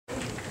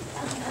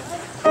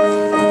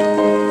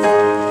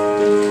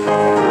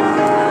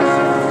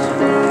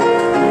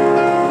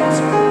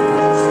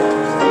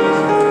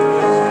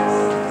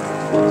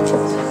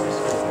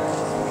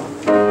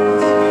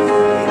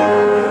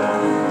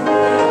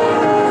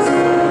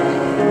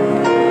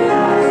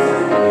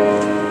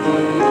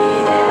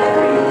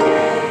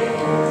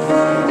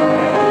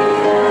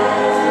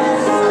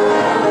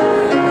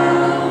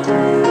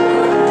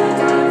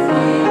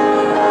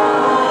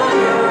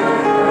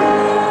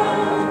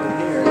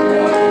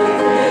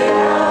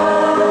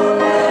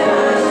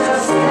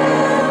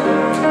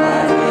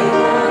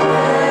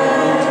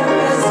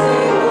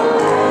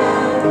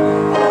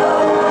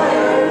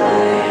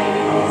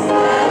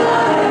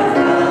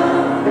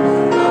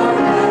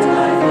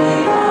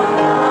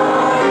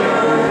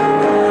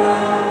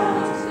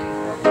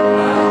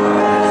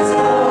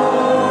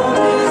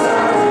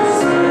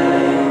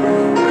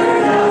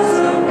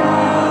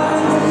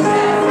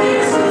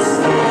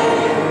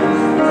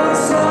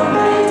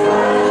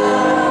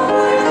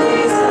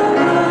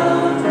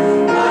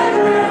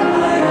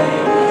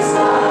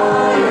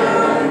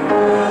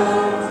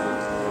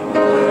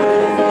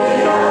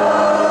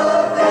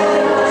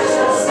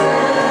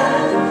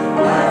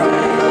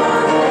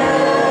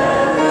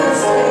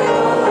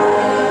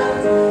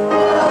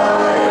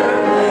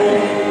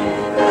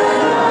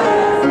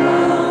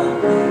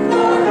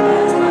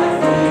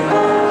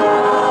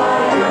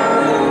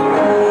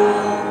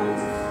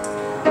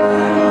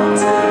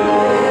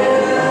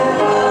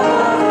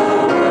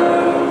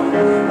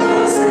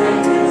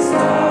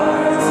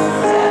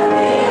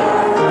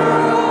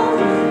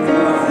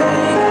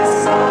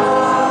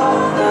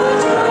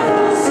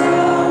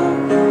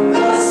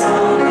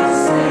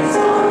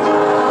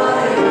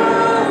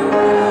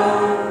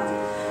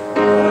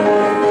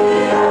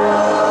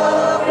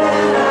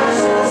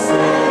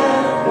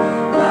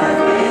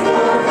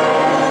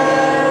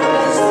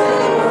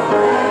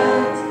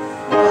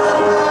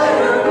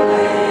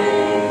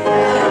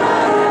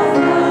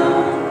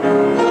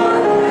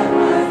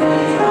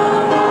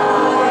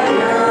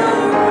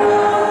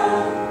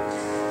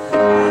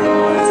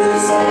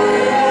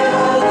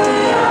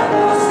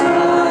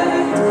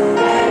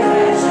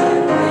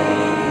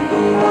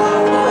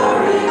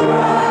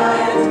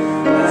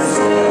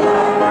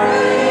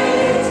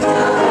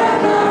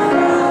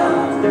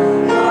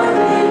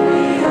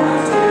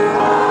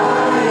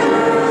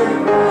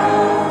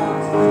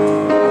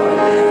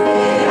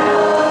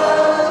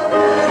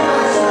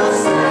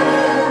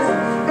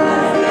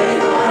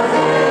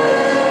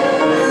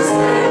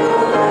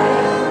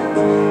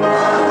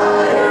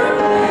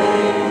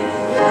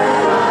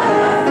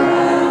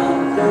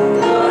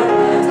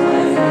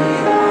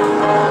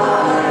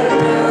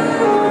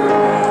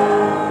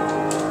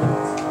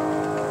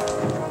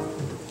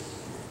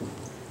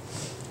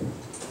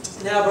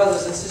Now,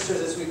 brothers and sisters,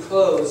 as we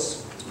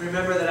close,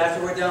 remember that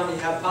after we're done, we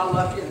have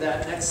potluck in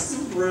that next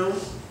room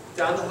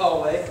down the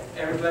hallway.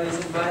 Everybody's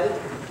invited.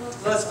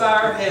 Let's bow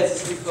our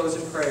heads as we close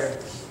in prayer.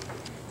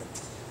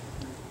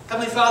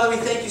 Heavenly Father, we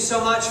thank you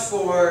so much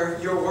for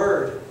your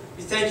word.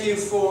 We thank you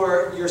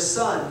for your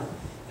Son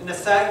and the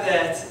fact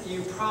that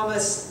you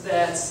promise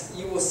that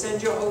you will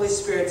send your Holy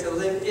Spirit to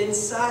live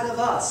inside of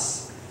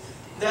us,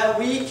 that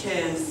we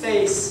can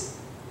face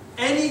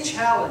any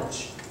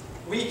challenge,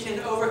 we can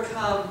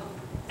overcome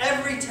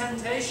every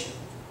temptation,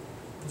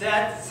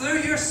 that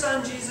through your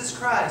Son Jesus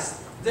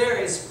Christ there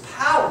is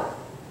power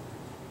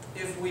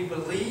if we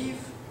believe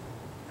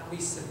and we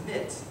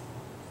submit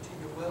to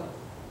your will.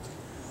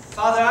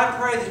 Father, I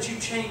pray that you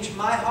change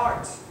my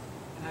heart,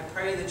 and I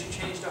pray that you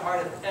change the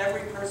heart of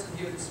every person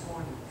here this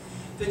morning,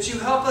 that you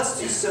help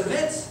us to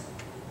submit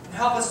and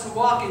help us to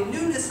walk in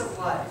newness of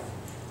life,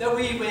 that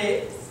we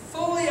may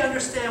fully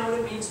understand what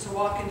it means to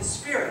walk in the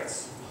Spirit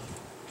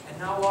and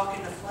not walk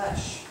in the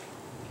flesh.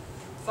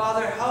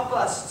 Father, help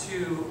us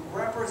to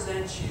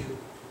represent you,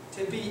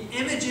 to be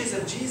images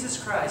of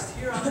Jesus Christ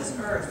here on this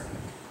earth,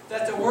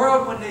 that the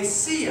world, when they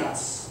see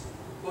us,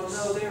 will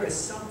know there is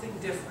something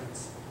different.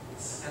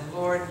 And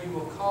Lord, you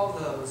will call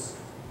those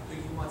who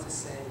you want to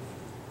save.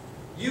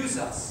 Use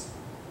us,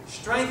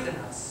 strengthen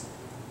us,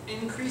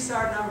 increase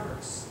our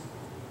numbers.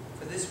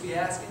 For this we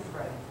ask and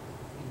pray.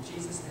 In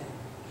Jesus'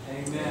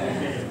 name.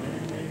 Amen.